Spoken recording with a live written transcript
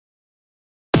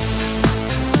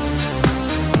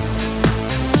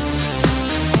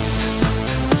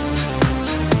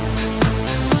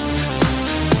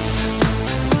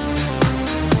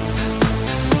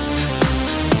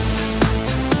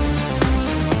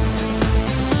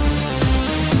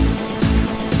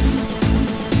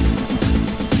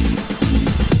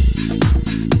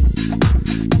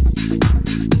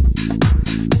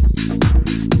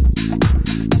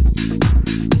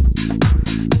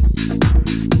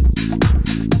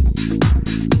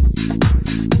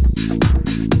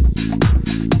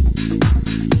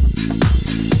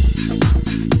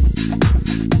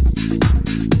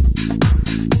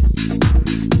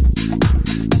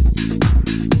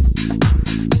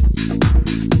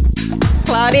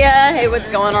Claudia. Hey, what's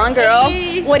going on, girl?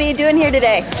 Hey. What are you doing here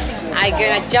today? I'm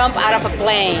gonna jump out of a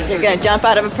plane. You're gonna jump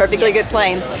out of a perfectly good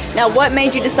plane. Now, what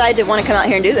made you decide to want to come out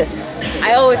here and do this?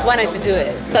 I always wanted to do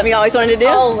it. Something you always wanted to do?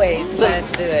 Always wanted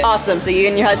to do it. Awesome. So you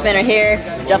and your husband are here,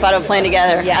 jump out of a plane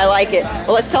together. Yeah. I like it.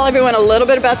 Well, let's tell everyone a little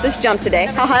bit about this jump today.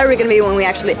 How high are we gonna be when we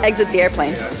actually exit the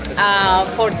airplane?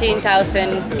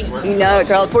 14,000 feet. You know it,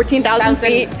 girl. 14,000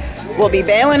 feet. We'll be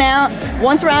bailing out.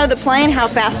 Once we're out of the plane, how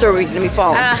fast are we going to be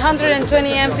falling? 120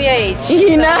 mph.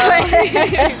 You know it.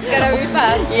 It's gonna be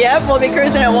fast. Yep, we'll be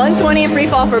cruising at 120 in free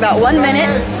fall for about 1 minute.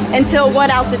 Until what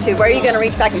altitude? Where are you going to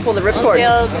reach back and pull the ripcord?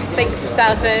 Until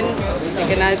 6,000.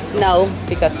 You're gonna know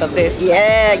because of this.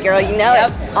 Yeah, girl, you know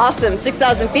Yep. it. Awesome.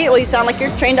 6,000 feet. Well, you sound like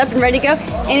you're trained up and ready to go.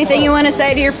 Anything you want to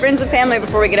say to your friends and family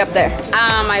before we get up there?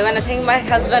 I want to thank my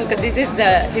husband because this is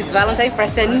his Valentine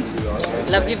present.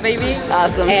 Love you, baby.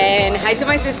 Awesome. And hi to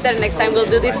my sister. Next time we'll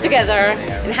do this together.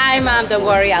 And hi, Mom. Don't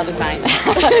worry, I'll be fine.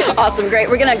 Awesome, great.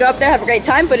 We're going to go up there, have a great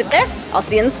time, put it there. I'll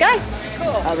see you in the sky. Cool.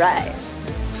 All right.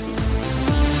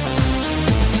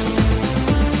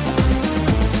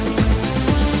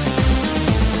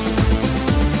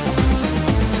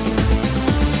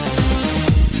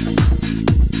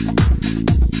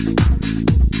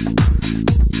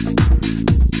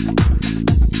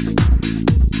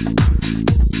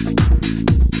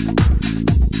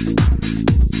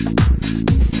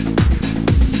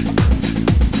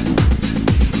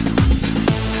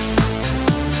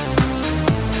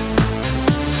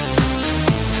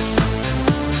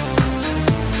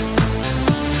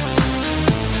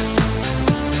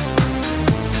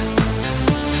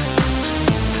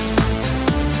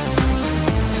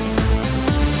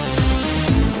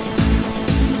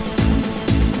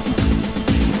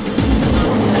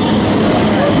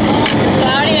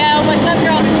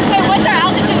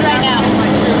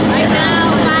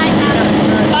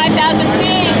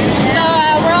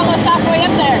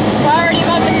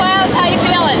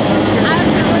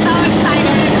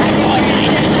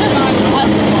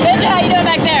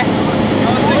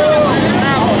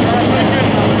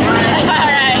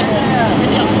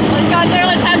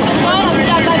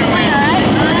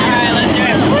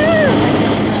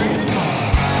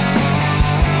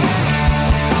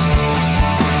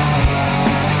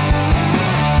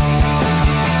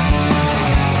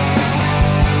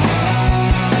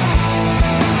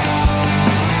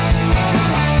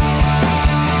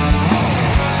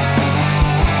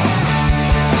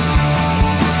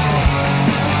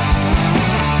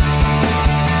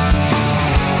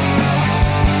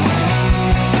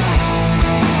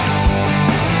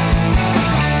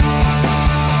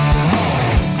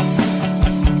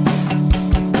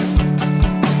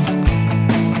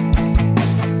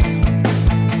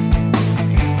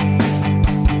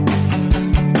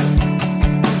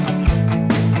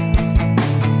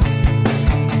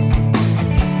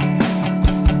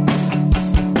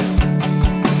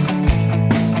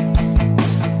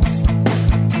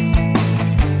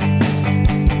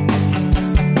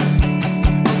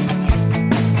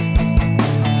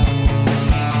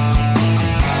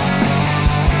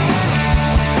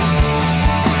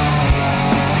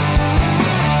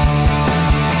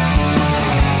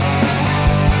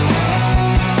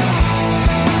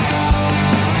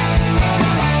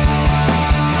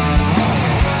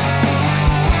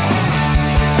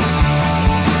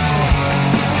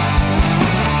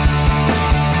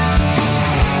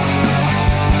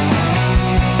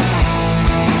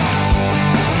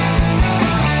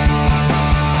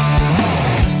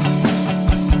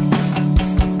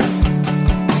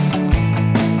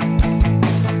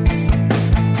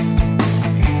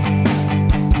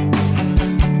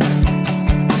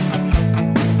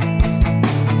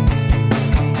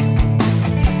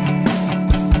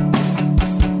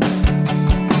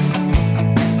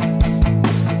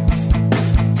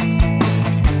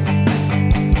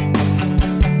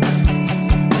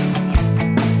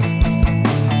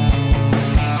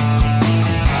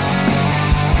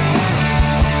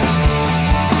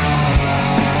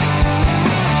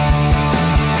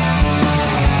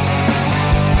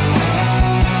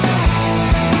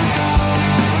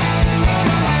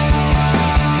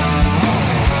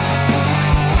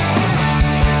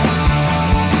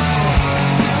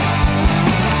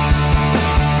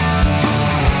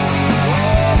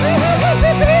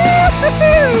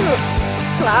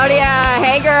 Claudia,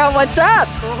 hey girl, what's up?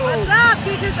 What's up?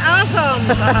 This is awesome.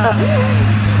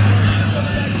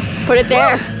 Put it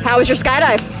there. How was your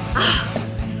skydive?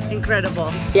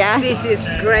 Incredible. Yeah? This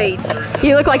is great.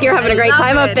 You look like you're having a great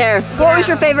time up there. What Yeah. was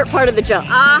your favorite part of the jump?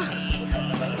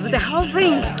 The whole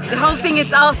thing. The whole thing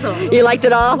is awesome. You liked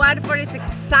it all? Water is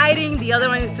exciting. The other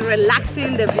one is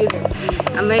relaxing. The view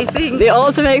is amazing. The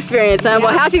ultimate experience, huh?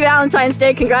 Well, happy Valentine's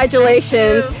Day.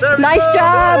 Congratulations. Nice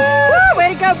job. Woo,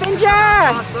 way to go, Binja.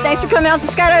 Awesome. Thanks for coming out to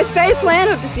Skydive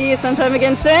Spaceland. Hope to see you sometime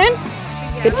again soon.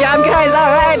 Good job, guys.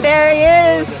 All right, there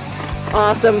he is.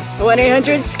 Awesome.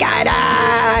 1-800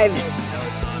 Skydive.